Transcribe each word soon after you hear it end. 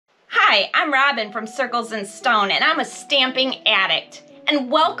Hi, I'm Robin from Circles and Stone, and I'm a stamping addict. And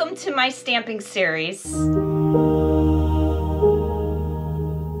welcome to my stamping series. And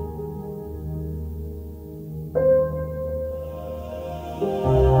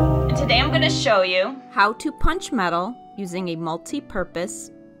today I'm going to show you how to punch metal using a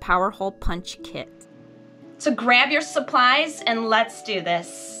multi-purpose power hole punch kit. So grab your supplies and let's do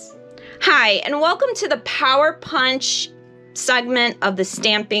this. Hi, and welcome to the Power Punch segment of the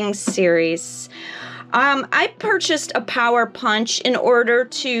stamping series. I purchased a power punch in order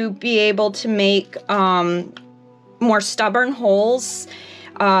to be able to make more stubborn holes,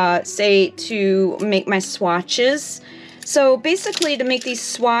 say to make my swatches. So basically to make these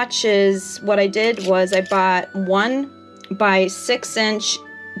swatches, what I did was I bought 1 by 6 inch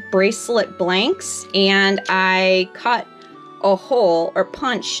bracelet blanks, and I cut a hole or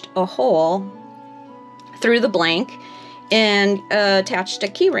punched a hole through the blank and attached a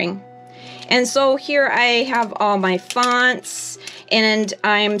keyring. And so here I have all my fonts, and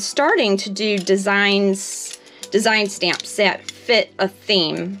I'm starting to do design stamps that fit a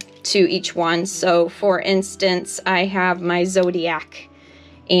theme to each one. So for instance, I have my zodiac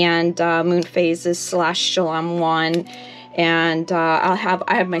and moon phases celestial on one, and I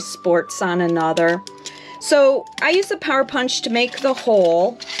have my sports on another. So I use the power punch to make the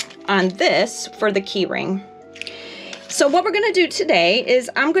hole on this for the keyring. So what we're going to do today is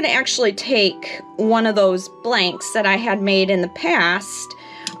I'm going to actually take one of those blanks that I had made in the past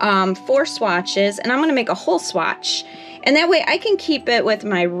for swatches, and I'm going to make a hole swatch. And that way I can keep it with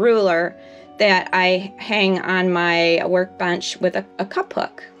my ruler that I hang on my workbench with a cup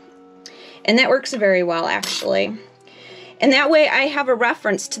hook. And that works very well, actually. And that way I have a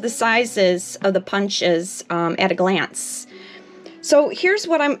reference to the sizes of the punches at a glance. So here's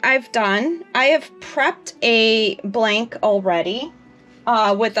what I've done. I have prepped a blank already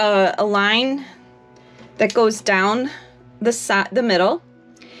with a line that goes down the middle.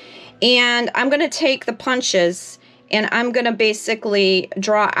 And I'm going to take the punches and I'm going to basically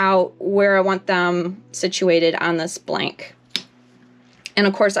draw out where I want them situated on this blank. And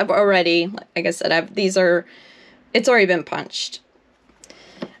of course I've already, like I said, it's already been punched.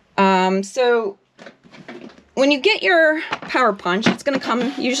 So when you get your power punch, it's going to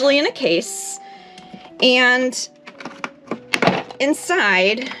come usually in a case, and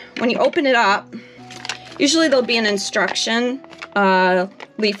inside, when you open it up, usually there'll be an instruction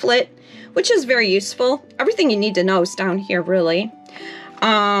leaflet, which is very useful. Everything you need to know is down here, really.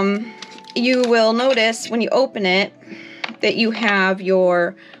 You will notice when you open it that you have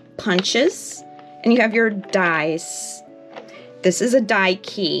your punches and you have your dies. This is a die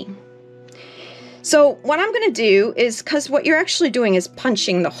key. So what I'm going to do is, because what you're actually doing is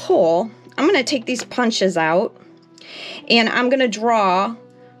punching the hole, I'm going to take these punches out and I'm going to draw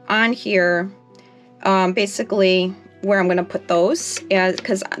on here basically where I'm going to put those,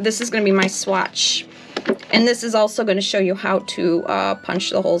 because this is going to be my swatch. And this is also going to show you how to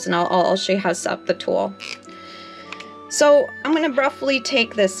punch the holes, and I'll show you how to set up the tool. So I'm going to roughly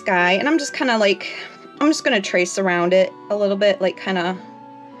take this guy, and I'm just kind of like, I'm just going to trace around it a little bit, like kind of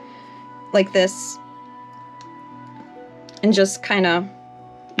like this, and just kind of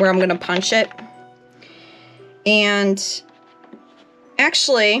where I'm going to punch it. And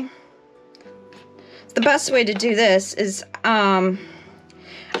actually, the best way to do this is I'm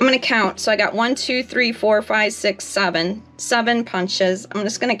going to count. So I got 1, 2, 3, 4, 5, 6, 7 punches. I'm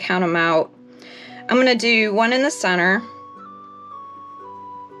just going to count them out. I'm going to do 1 in the center,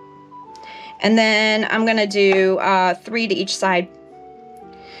 and then I'm going to do 3 to each side.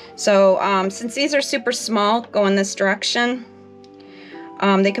 So since these are super small, go in this direction.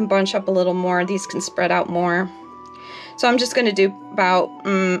 They can bunch up a little more. These can spread out more. So I'm just going to do about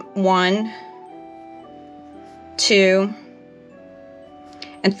 1, 2,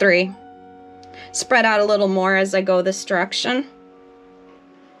 and 3. Spread out a little more as I go this direction.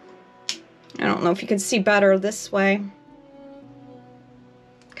 I don't know if you can see better this way.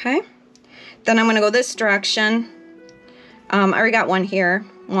 Okay. Then I'm going to go this direction. I already got 1 here.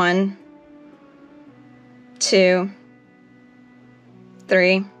 1, 2,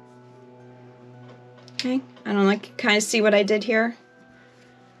 3. Okay. I don't know, kind of see what I did here.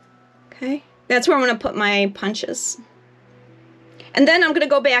 Okay. That's where I'm going to put my punches. And then I'm going to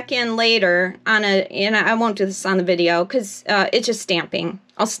go back in later on and I won't do this on the video because it's just stamping.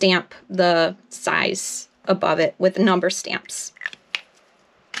 I'll stamp the size above it with number stamps.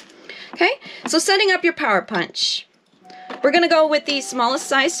 Okay, so setting up your power punch. We're going to go with the smallest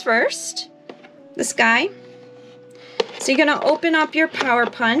size first, this guy. So you're going to open up your power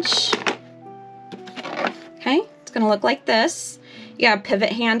punch. Okay, it's going to look like this. You got a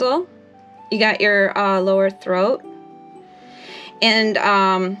pivot handle you got your lower throat and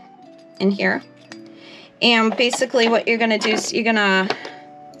in here. And basically what you're gonna do is you're gonna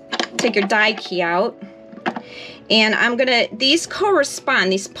take your die key out, and these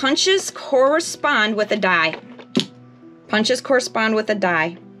punches correspond with a die. Punches correspond with a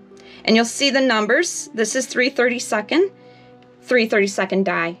die. And you'll see the numbers. This is 3/32nd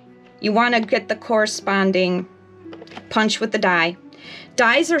die. You want to get the corresponding punch with the die.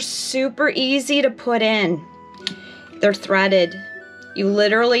 Dies are super easy to put in. They're threaded. You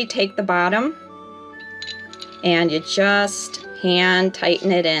literally take the bottom and you just hand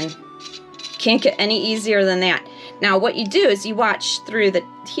tighten it in. Can't get any easier than that. Now what you do is you watch through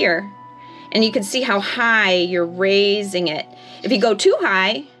here, and you can see how high you're raising it. If you go too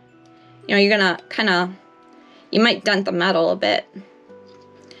high, you know, you're gonna you might dent the metal a bit.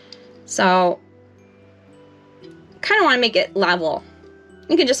 So kind of want to make it level.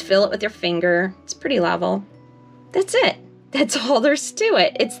 You can just fill it with your finger. It's pretty level. That's it. That's all there's to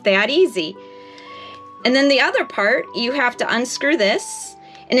it. It's that easy. And then the other part, you have to unscrew this.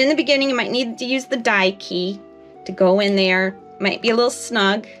 And in the beginning, you might need to use the die key to go in there. Might be a little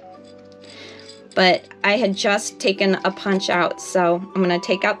snug. But I had just taken a punch out, so I'm going to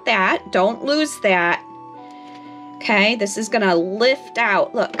take out that. Don't lose that. Okay, this is going to lift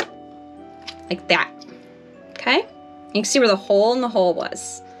out, look, like that. Okay, you can see where the hole in the hole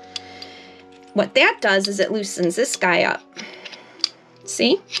was. What that does is it loosens this guy up.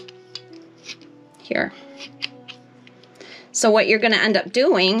 See? Here. So what you're going to end up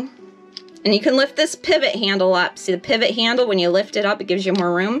doing, and you can lift this pivot handle up. See the pivot handle, when you lift it up, it gives you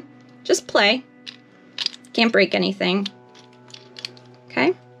more room. Just play. Can't break anything.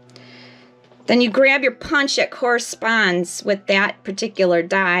 Okay? Then you grab your punch that corresponds with that particular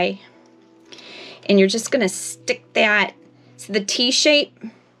die, and you're just going to stick that, see the T shape?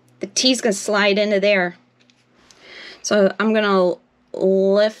 The T's going to slide into there. So I'm going to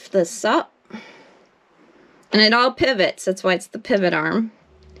lift this up, and it all pivots. That's why it's the pivot arm.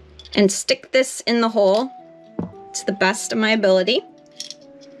 And stick this in the hole to the best of my ability.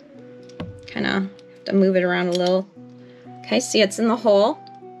 Kind of have to move it around a little. Okay, see, it's in the hole.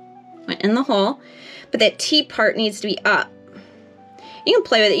 Went in the hole. But that T part needs to be up. You can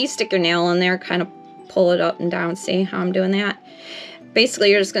play with it. You stick your nail in there, kind of pull it up and down. See how I'm doing that?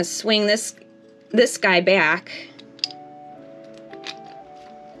 Basically, you're just going to swing this guy back.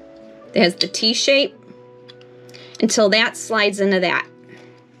 It has the T shape until that slides into that.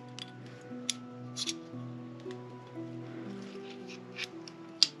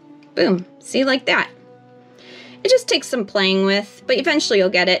 Boom. See, like that. It just takes some playing with, but eventually you'll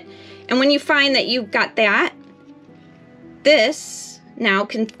get it. And when you find that you've got that, this now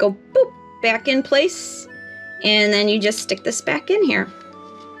can go boop back in place, and then you just stick this back in here.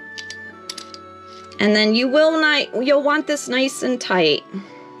 And then you'll want this nice and tight.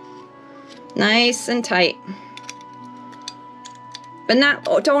 Nice and tight.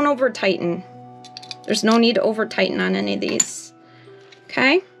 But don't over tighten. There's no need to over tighten on any of these.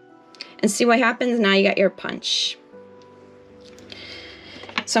 Okay? And see what happens? Now you got your punch.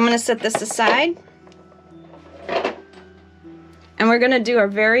 So I'm going to set this aside. And we're going to do our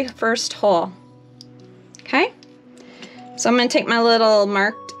very first hole. Okay? So I'm going to take my little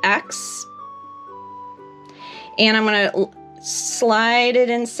marked X. And I'm going to slide it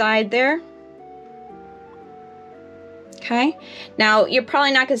inside there. Okay? Now, you're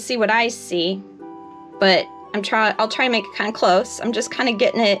probably not going to see what I see. But I'll try and make it kind of close. I'm just kind of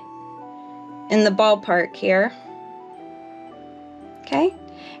getting it in the ballpark here. Okay,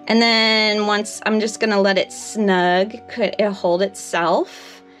 and then once I'm just gonna let it snug, it'll hold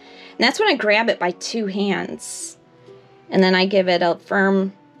itself. And that's when I grab it by 2 hands. And then I give it a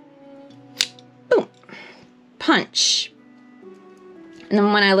firm boom, punch. And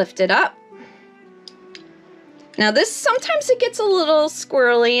then when I lift it up, now this, sometimes it gets a little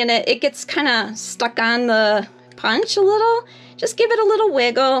squirrely and it gets kind of stuck on the punch a little. Just give it a little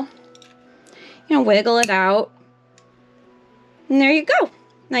wiggle. You know, wiggle it out. And there you go.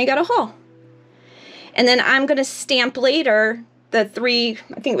 Now you got a hole. And then I'm going to stamp later the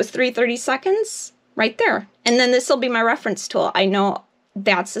I think it was 3/32 right there. And then this will be my reference tool. I know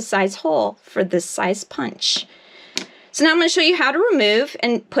that's the size hole for this size punch. So now I'm going to show you how to remove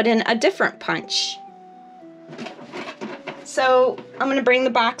and put in a different punch. So I'm going to bring the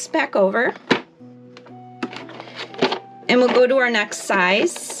box back over. And we'll go to our next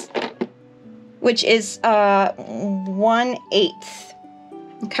size, which is 1/8.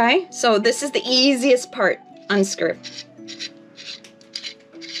 Okay, so this is the easiest part. Unscrew.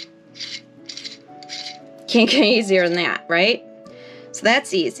 Can't get easier than that, right? So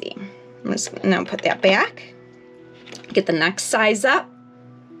that's easy. I'm just gonna now put that back. Get the next size up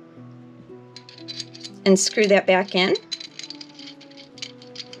and screw that back in.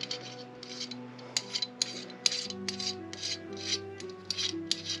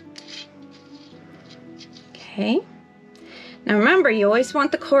 Okay. Now remember, you always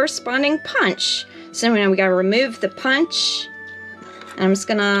want the corresponding punch. So now we gotta remove the punch. And I'm just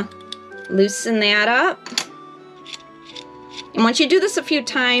gonna loosen that up. And once you do this a few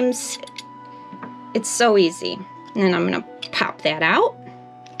times, it's so easy. And then I'm gonna pop that out.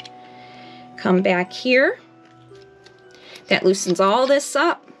 Come back here. That loosens all this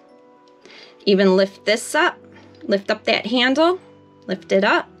up. Even lift this up. Lift up that handle. Lift it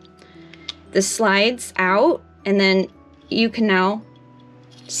up. This slides out, and then you can now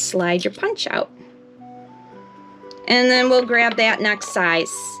slide your punch out. And then we'll grab that next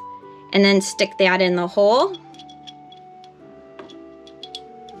size and then stick that in the hole.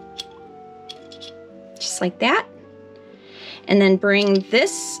 Just like that. And then bring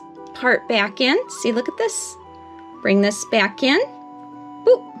this part back in. See, look at this. Bring this back in.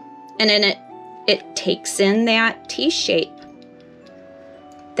 Boop. And then it takes in that T shape.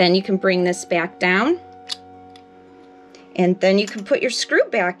 Then you can bring this back down. And then you can put your screw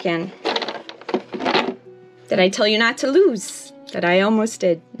back in. Did I tell you not to lose? That I almost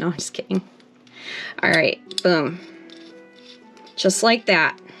did. No, I'm just kidding. All right, boom. Just like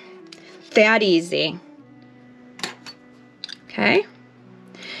that. That easy. Okay.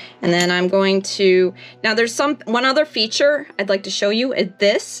 And then I'm going to, now there's one other feature I'd like to show you.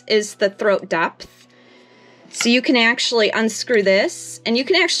 This is the throat depth. So you can actually unscrew this, and you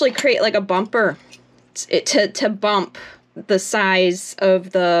can actually create like a bumper to bump the size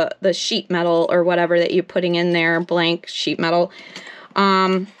of the sheet metal or whatever that you're putting in there, blank sheet metal.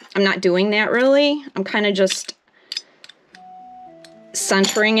 I'm not doing that really. I'm kind of just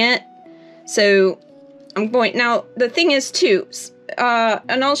centering it. So I'm going, now the thing is too,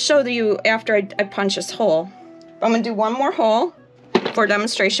 and I'll show you after I punch this hole. I'm gonna do one more hole for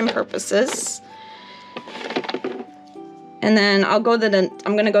demonstration purposes. And then I'm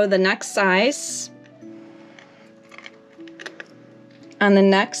gonna go the next size. On the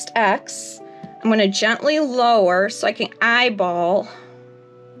next X, I'm gonna gently lower so I can eyeball.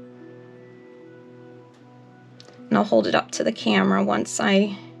 And I'll hold it up to the camera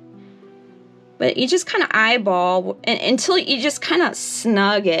but you just kind of eyeball until you just kind of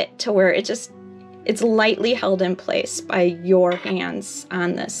snug it to where it's lightly held in place by your hands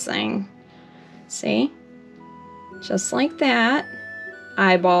on this thing. See? Just like that.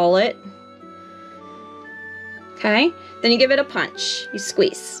 Eyeball it. Okay? Then you give it a punch. You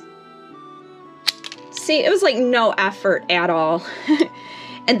squeeze. See, it was like no effort at all.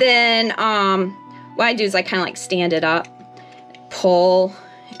 And then what I do is I kind of like stand it up, pull,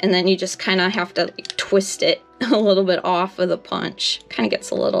 and then you just kind of have to like twist it a little bit off of the punch. Kind of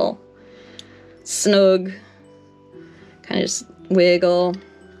gets a little snug. Kind of just wiggle.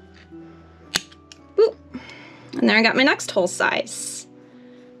 Boop. And there I got my next hole size.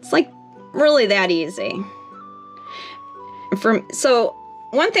 It's like really that easy. So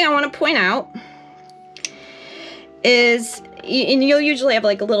one thing I want to point out is, and you'll usually have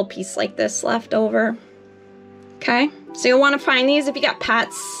like a little piece like this left over. Okay, so you'll want to find these if you got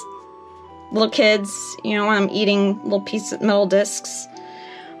pets, little kids, you know, want them eating little pieces of metal discs.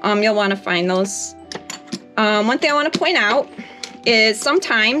 You'll want to find those. One thing I want to point out is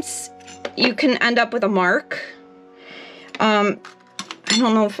sometimes you can end up with a mark. I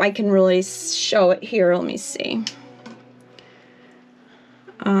don't know if I can really show it here. Let me see.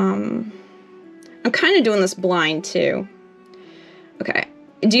 I'm kind of doing this blind too. Okay,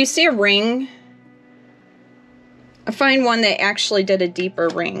 do you see a ring? I find one that actually did a deeper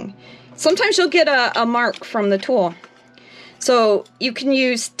ring. Sometimes you'll get a mark from the tool. So you can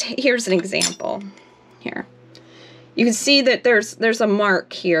use, here's an example. Here. You can see that there's a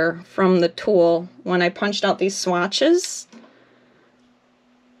mark here from the tool when I punched out these swatches.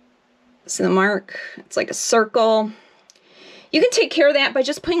 See the mark? It's like a circle. You can take care of that by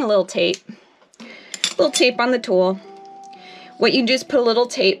just putting a little tape. A little tape on the tool. What you do is put a little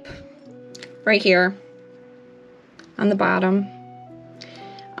tape right here on the bottom.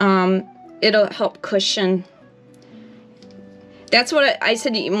 It'll help cushion. That's what I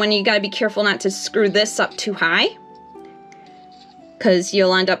said, when you gotta be careful not to screw this up too high, because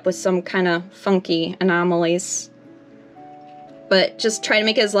you'll end up with some kind of funky anomalies. But just try to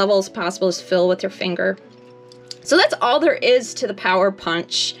make it as level as possible, just fill with your finger. So that's all there is to the power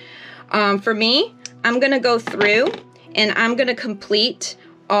punch. For me, I'm gonna go through and I'm gonna complete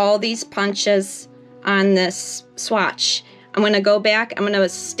all these punches on this swatch. I'm gonna go back, I'm gonna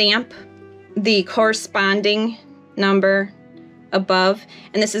stamp the corresponding number above,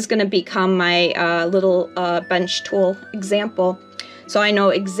 and this is going to become my little bench tool example. So I know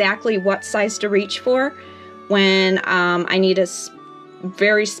exactly what size to reach for when I need a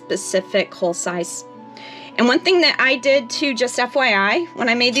very specific hole size. And one thing that I did too, just FYI, when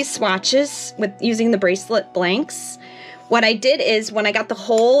I made these swatches with using the bracelet blanks, what I did is when I got the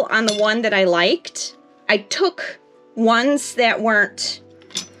hole on the one that I liked, I took ones that weren't,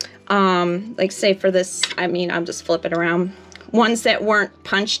 like say for this, I mean, I'll just flip it around, ones that weren't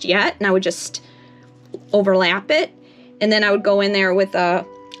punched yet, and I would just overlap it. And then I would go in there with a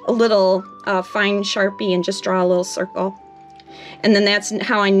little fine Sharpie and just draw a little circle. And then that's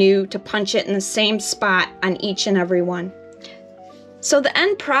how I knew to punch it in the same spot on each and every one. So the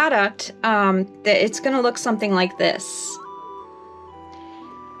end product, it's going to look something like this.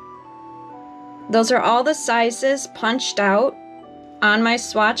 Those are all the sizes punched out on my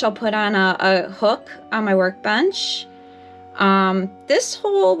swatch. I'll put on a hook on my workbench. This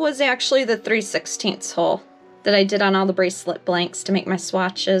hole was actually the 3/16 hole that I did on all the bracelet blanks to make my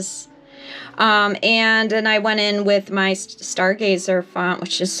swatches. And then I went in with my Stargazer font,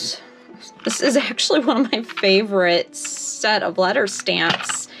 which is, this is actually one of my favorite set of letter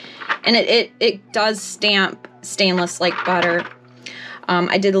stamps. And it does stamp stainless like butter.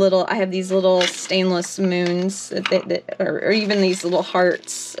 I have these little stainless moons, or even these little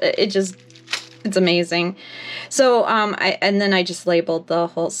hearts. It's amazing. So, and then I just labeled the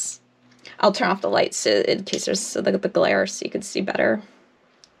holes. I'll turn off the lights in case there's the glare so you can see better.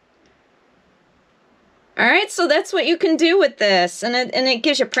 All right, so that's what you can do with this, and it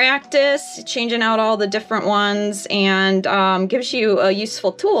gives you practice, changing out all the different ones, and gives you a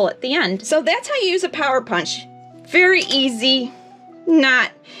useful tool at the end. So that's how you use a power punch. Very easy.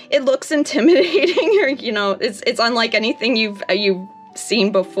 It looks intimidating, or it's unlike anything you've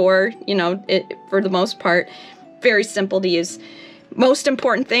seen before. For the most part, very simple to use. Most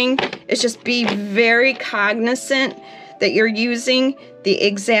important thing is just be very cognizant that you're using the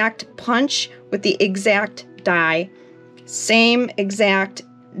exact punch with the exact die, same exact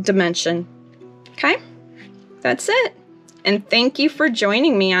dimension. Okay, that's it. And thank you for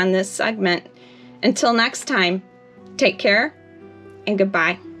joining me on this segment. Until next time, take care and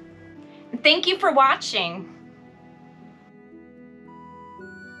goodbye. Thank you for watching.